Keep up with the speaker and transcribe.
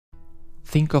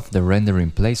Think of the render in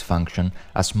place function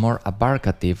as more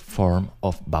abarcative form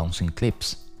of bouncing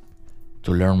clips.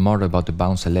 To learn more about the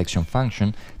bounce selection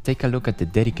function, take a look at the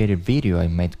dedicated video I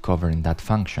made covering that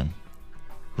function.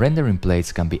 Render in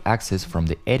place can be accessed from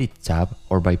the Edit tab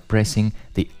or by pressing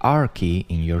the R key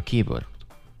in your keyboard.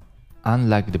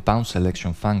 Unlike the bounce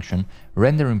selection function,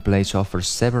 render in place offers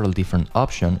several different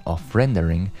options of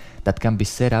rendering that can be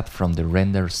set up from the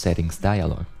render settings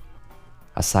dialog.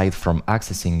 Aside from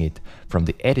accessing it from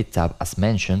the Edit tab as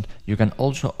mentioned, you can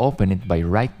also open it by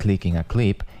right-clicking a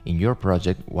clip in your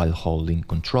project while holding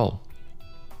Ctrl.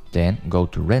 Then go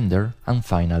to Render and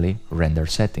finally Render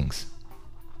Settings.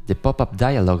 The pop-up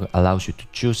dialog allows you to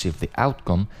choose if the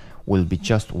outcome will be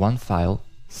just one file,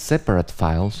 separate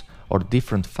files, or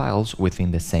different files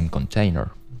within the same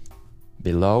container.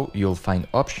 Below, you'll find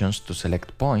options to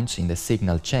select points in the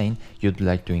signal chain you'd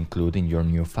like to include in your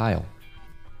new file.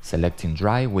 Selecting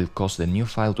Dry will cause the new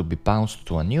file to be bounced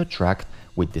to a new track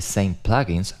with the same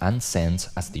plugins and sends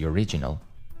as the original.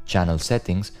 Channel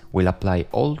Settings will apply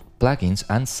all plugins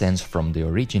and sends from the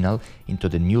original into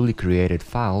the newly created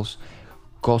files,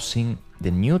 causing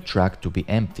the new track to be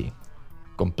empty.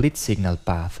 Complete Signal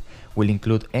Path will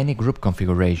include any group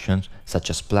configurations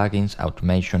such as plugins,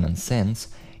 automation and sends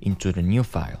into the new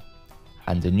file,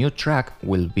 and the new track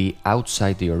will be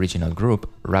outside the original group,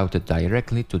 routed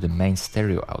directly to the main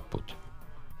stereo output.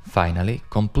 Finally,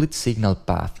 Complete Signal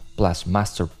Path plus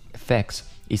Master Effects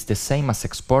is the same as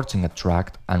exporting a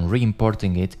track and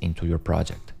re-importing it into your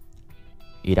project.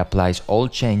 It applies all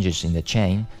changes in the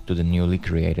chain to the newly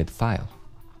created file.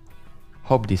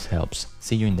 Hope this helps.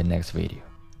 See you in the next video.